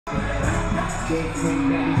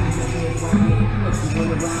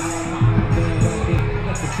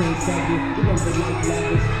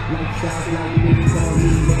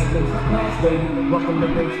Welcome to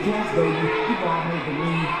Race Jazz, baby. You all make the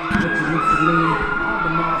lead. What you used to lead. All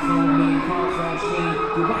the moms on me, cars on sheen.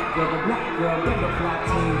 The white girl, the black girl, butterfly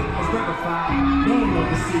team. It's verified. They ain't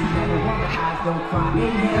never see, never wonder eyes don't cry.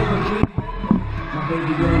 Inhale and breathe. My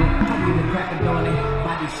baby girl, I need a cracker on it.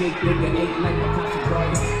 Body shape, figure eight like my coffee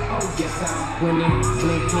garden. Oh yes, I'm winning.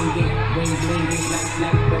 Blinking it, ring blinging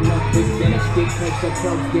like the love is then. Stick like the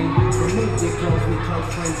close in. Remove your clothes, we close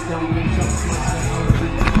friends don't get so much and OG.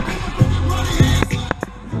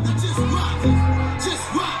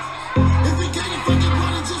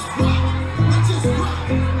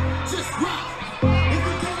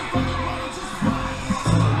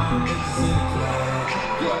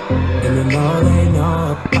 And you know they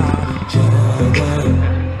know about each other.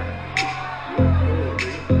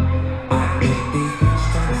 I think these bitches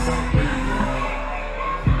trying to suck me up.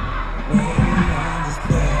 Maybe I'm just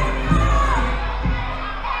bad enough.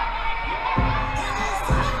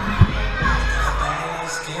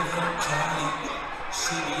 Skin from Cali.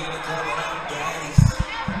 See me in the club and I'm daddy's.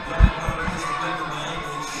 My mama used to be my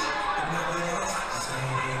English, but nobody else can say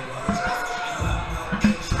it was.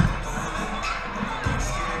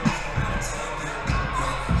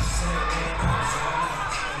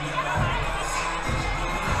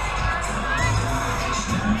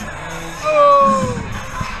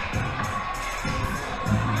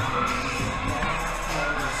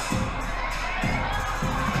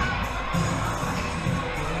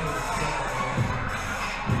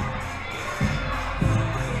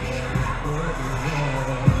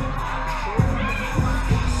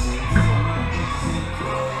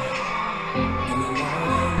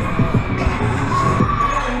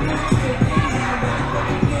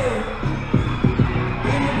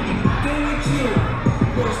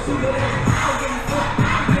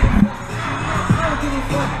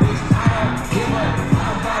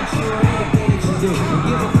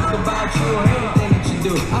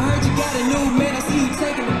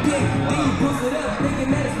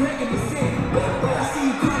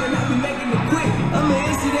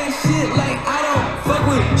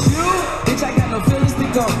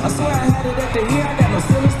 I swear I had it up to here, I got no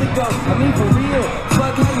feelings to go. I mean for real,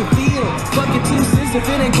 fuck how you feel. Fuck your 2 cents if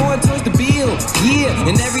it ain't going towards the bill. Yeah,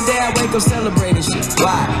 and every day I wake up celebrating shit.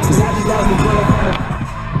 Why? Cause I just lost the girl.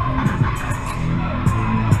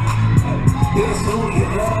 It's who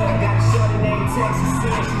you love. Got a shorty named Texas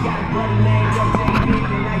Sin. She got a buddy named Young JB,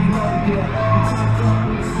 and now you know the girl. You turned up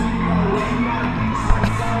in the studio late night.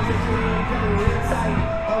 Some songs that you ain't getting real tight.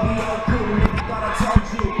 OVO cool, nigga, thought I told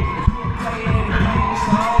you.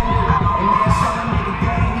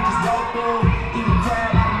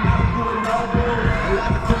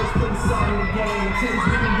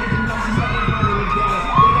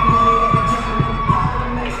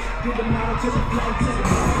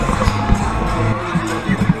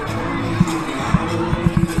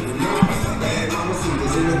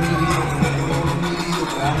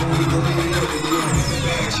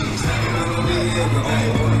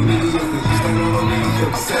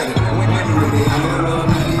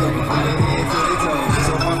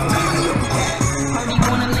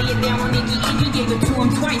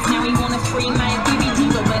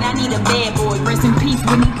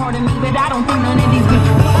 Pardon me, but I don't think none of these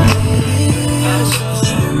people.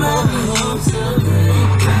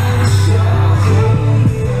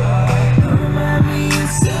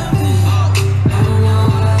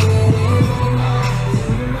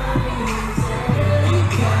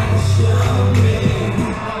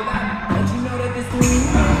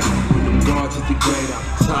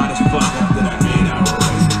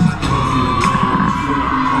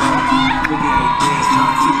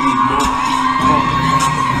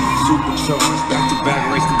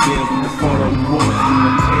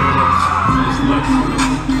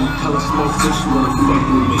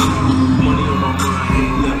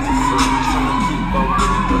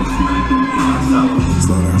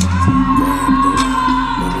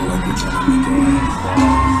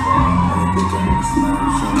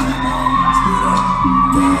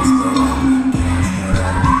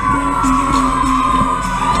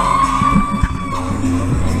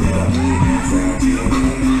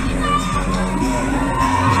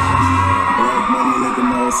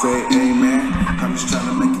 Say amen. I'm just trying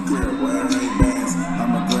to make it clear. Well, ain't bands.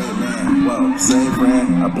 I'm a great man. Whoa, say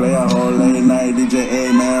friend. I play a whole late night DJ.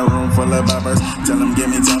 Amen. Room full of boppers. Tell them give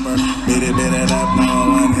me topper. Beat it up.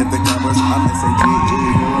 No one hit the covers. I'm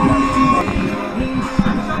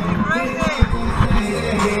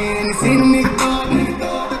See the nigga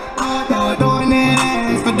throwing that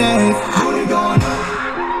ass for days.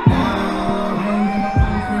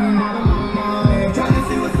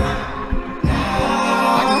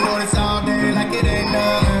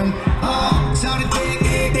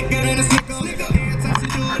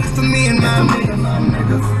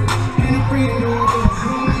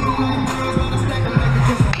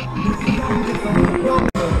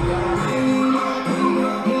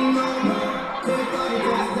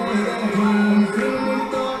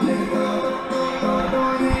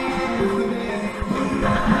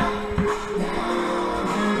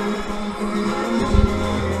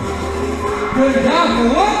 Put it down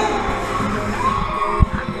for what?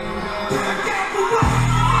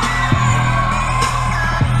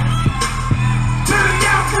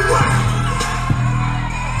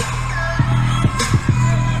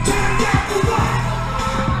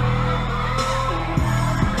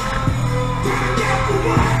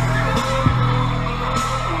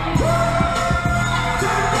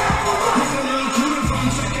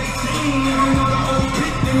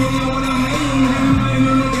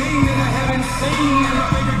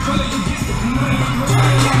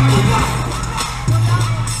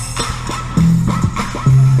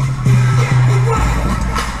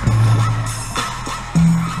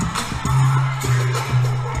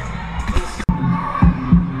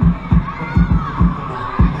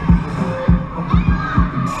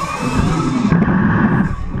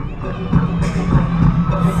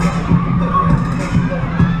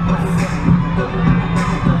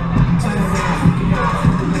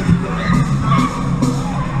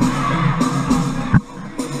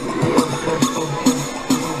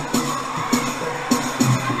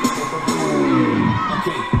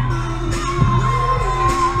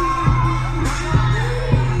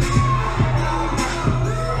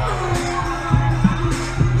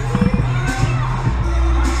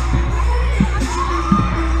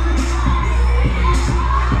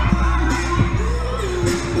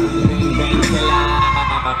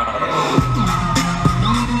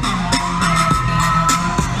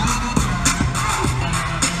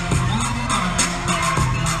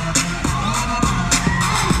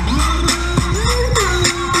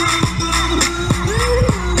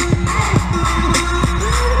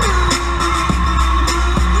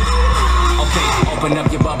 Open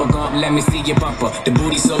up your bubble gum, let me see your bumper. The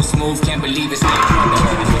booty so smooth, can't believe it's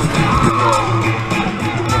not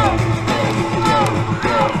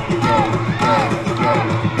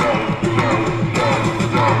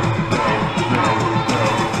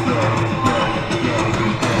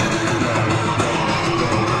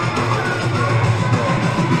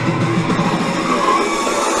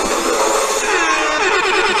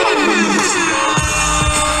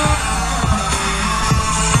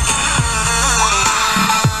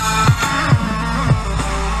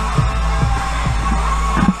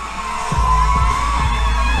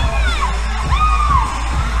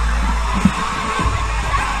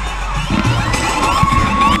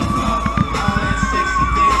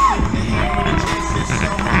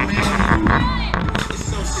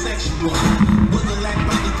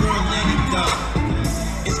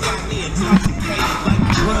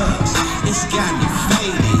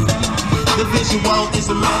visual is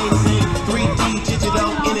amazing. 3D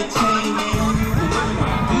digital entertainment.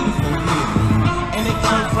 Beautiful people. And they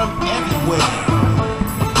come from everywhere.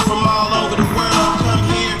 From all over the world. Come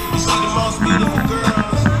here, you see the most beautiful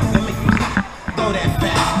girls. Let me throw that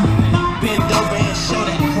back. Bend over and show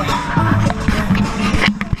that crap.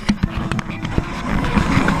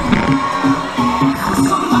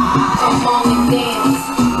 Come on and dance.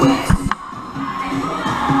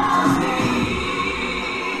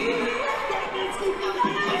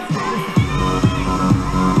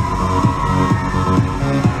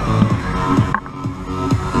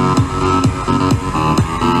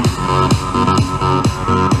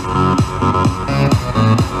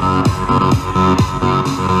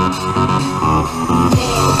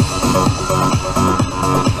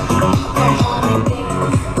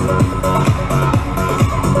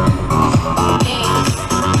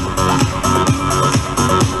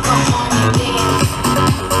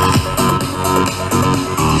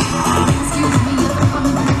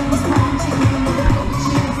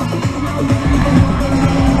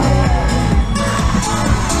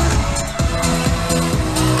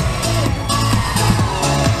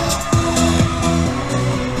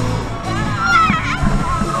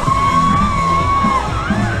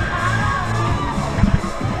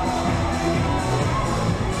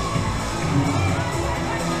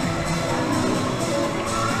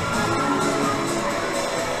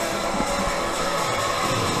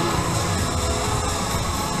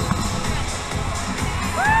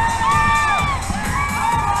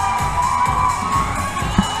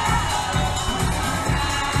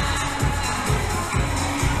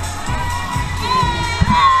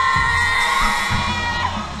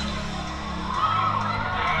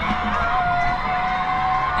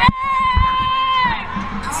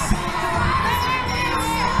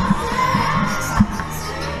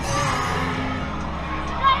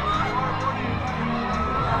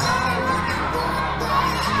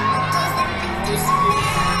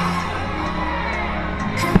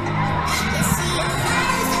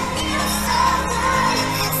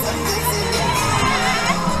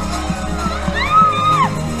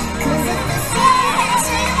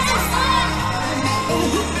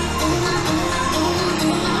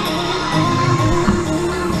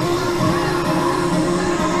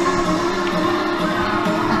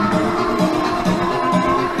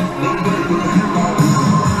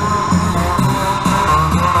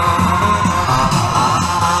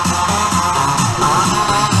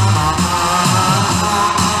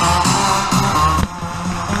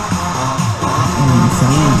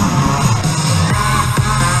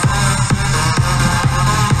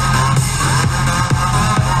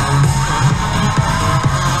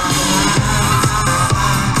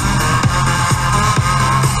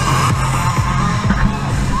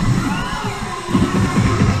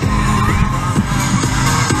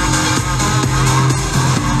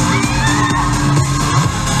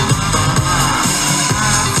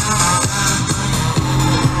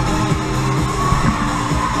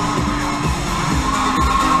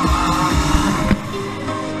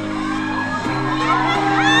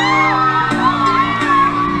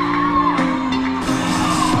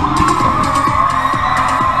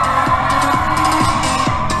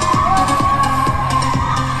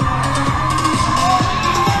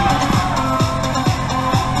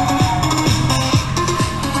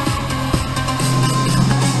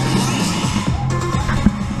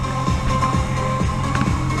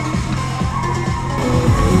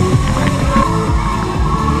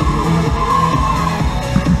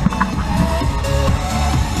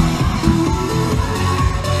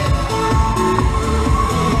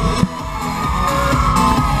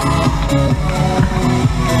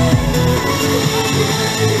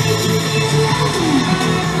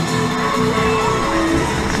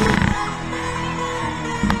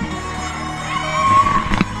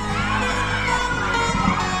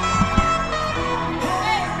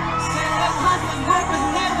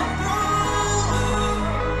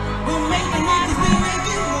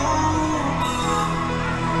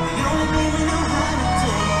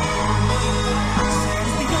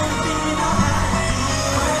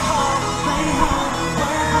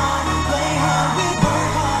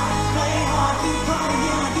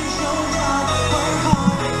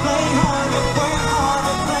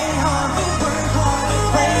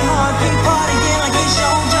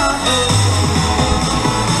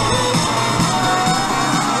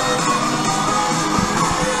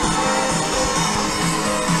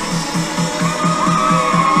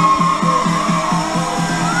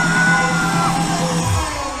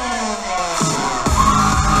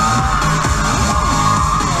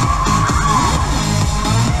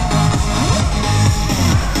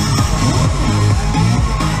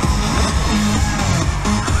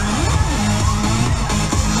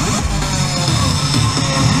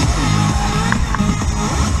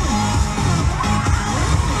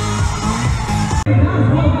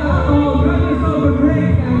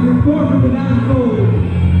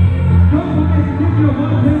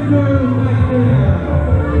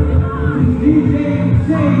 DJ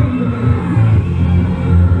Shane.